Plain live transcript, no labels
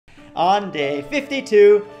on day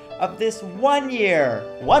 52 of this 1 year,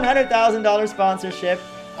 $100,000 sponsorship.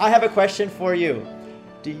 I have a question for you.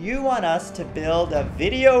 Do you want us to build a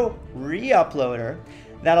video re-uploader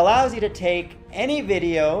that allows you to take any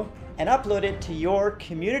video and upload it to your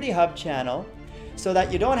Community Hub channel so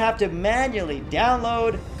that you don't have to manually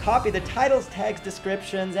download, copy the titles, tags,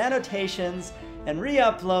 descriptions, annotations, and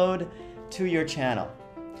re-upload to your channel?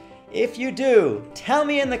 If you do, tell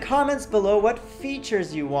me in the comments below what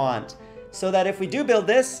features you want so that if we do build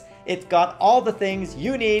this, it's got all the things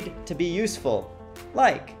you need to be useful.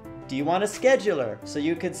 Like, do you want a scheduler so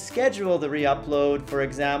you could schedule the re-upload, for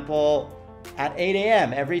example, at 8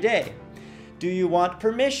 a.m. every day? Do you want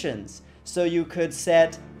permissions so you could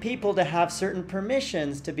set people to have certain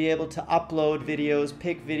permissions to be able to upload videos,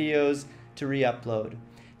 pick videos to re-upload?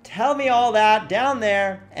 Tell me all that down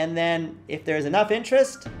there, and then if there's enough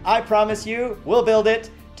interest, I promise you we'll build it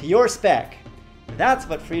to your spec. That's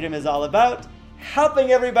what Freedom is all about,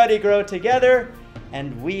 helping everybody grow together,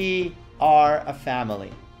 and we are a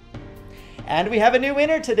family. And we have a new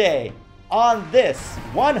winner today on this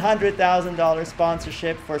 $100,000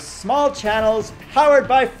 sponsorship for small channels powered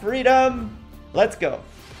by Freedom. Let's go.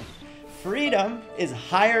 Freedom is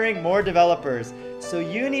hiring more developers, so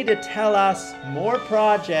you need to tell us more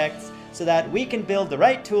projects so that we can build the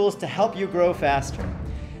right tools to help you grow faster.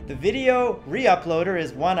 The video re-uploader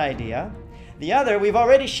is one idea. The other we've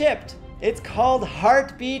already shipped. It's called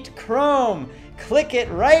Heartbeat Chrome. Click it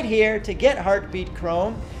right here to get Heartbeat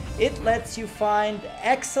Chrome. It lets you find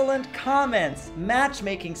excellent comments,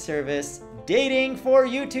 matchmaking service, dating for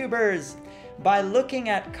YouTubers. By looking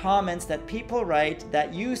at comments that people write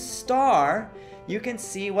that you star, you can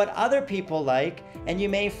see what other people like, and you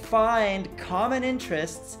may find common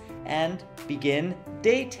interests and begin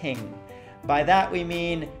dating. By that we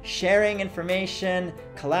mean sharing information,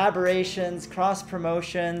 collaborations,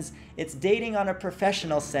 cross-promotions. It's dating on a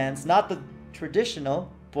professional sense, not the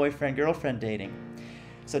traditional boyfriend-girlfriend dating.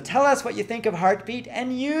 So tell us what you think of Heartbeat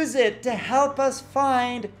and use it to help us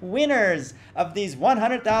find winners of these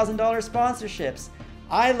 $100,000 sponsorships.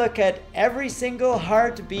 I look at every single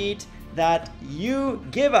heartbeat that you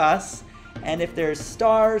give us, and if there's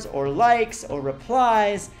stars or likes or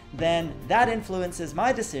replies, then that influences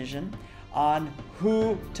my decision on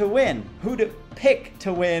who to win, who to pick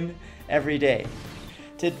to win every day.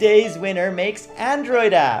 Today's winner makes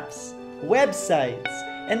Android apps, websites,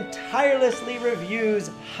 and tirelessly reviews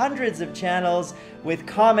hundreds of channels with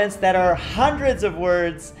comments that are hundreds of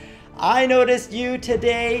words. I noticed you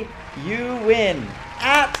today. You win.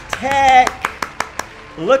 @Tech.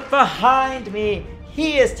 Look behind me.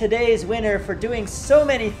 He is today's winner for doing so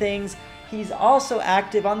many things. He's also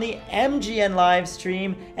active on the MGN live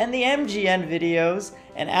stream and the MGN videos.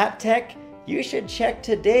 And @Tech, you should check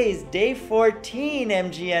today's day 14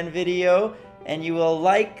 MGN video, and you will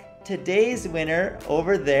like today's winner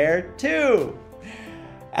over there too.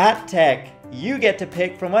 @Tech, you get to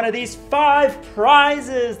pick from one of these 5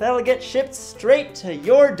 prizes that'll get shipped straight to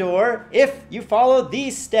your door if you follow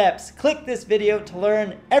these steps. Click this video to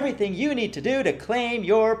learn everything you need to do to claim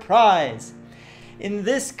your prize. In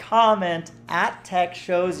this comment, @Tech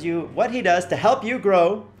shows you what he does to help you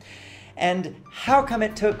grow and how come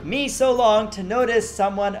it took me so long to notice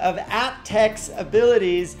someone of @Tech's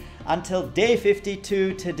abilities until day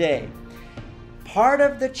 52 today. Part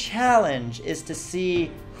of the challenge is to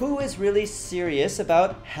see who is really serious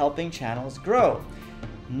about helping channels grow.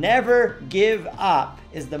 Never give up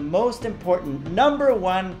is the most important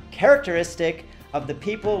 #1 characteristic of the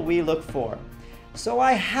people we look for. So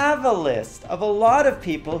I have a list of a lot of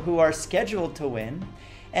people who are scheduled to win,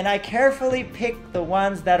 and I carefully pick the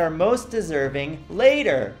ones that are most deserving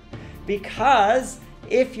later, because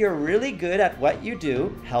if you're really good at what you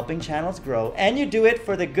do, helping channels grow, and you do it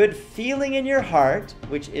for the good feeling in your heart,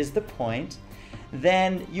 which is the point,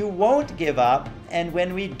 then you won't give up, and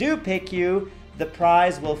when we do pick you, the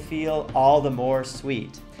prize will feel all the more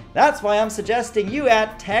sweet. That's why I'm suggesting you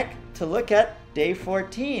 @Tech to look at day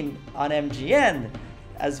 14 on MGN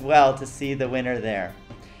as well to see the winner there.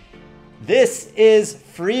 This is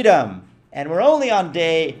Freedom. And we're only on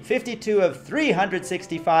day 52 of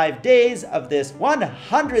 365 days of this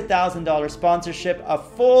 $100,000 sponsorship, a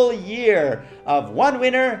full year of one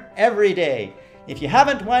winner every day. If you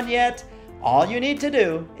haven't won yet, all you need to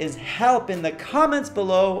do is help in the comments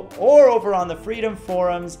below or over on the Freedom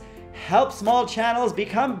forums. Help small channels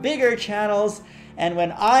become bigger channels. And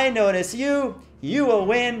when I notice you, you will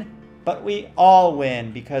win, but we all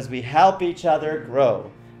win because we help each other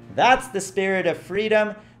grow. That's the spirit of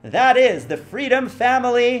Freedom. That is the Freedom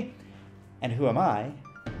family. And who am I?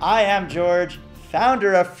 I am George.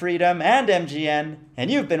 founder of Freedom and MGN,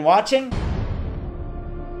 and you've been watching.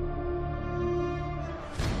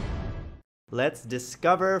 Let's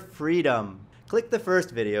discover freedom. Click the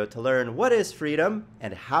first video to learn what is freedom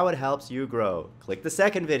and how it helps you grow. Click the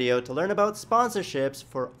second video to learn about sponsorships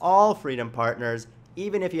for all Freedom partners,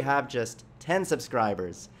 even if you have just 10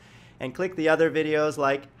 subscribers. And click the other videos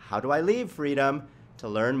like How Do I Leave Freedom to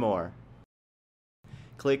learn more.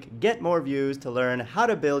 Click Get More Views to learn how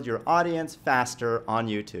to build your audience faster on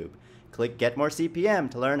YouTube. Click Get More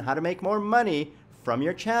CPM to learn how to make more money from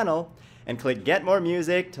your channel. And click Get More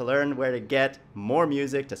Music to learn where to get more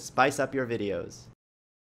music to spice up your videos.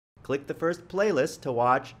 Click the first playlist to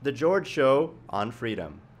watch The George Show on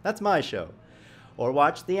Freedom. That's my show. Or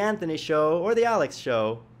watch The Anthony Show or The Alex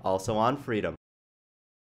Show, also on Freedom.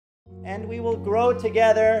 And we will grow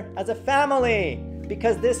together as a family,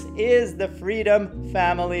 because this is the Freedom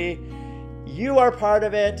family. You are part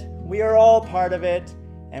of it, we are all part of it,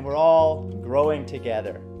 and we're all growing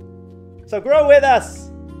together. So grow with us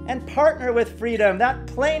and partner with Freedom. That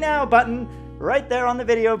Play Now button right there on the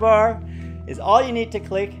video bar is all you need to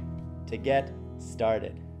click to get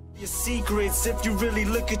started. Your secrets, if you really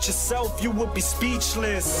look at yourself, you would be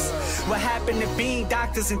speechless. What happened to being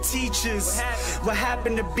doctors and teachers? What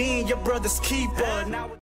happened to being your brother's keeper? Now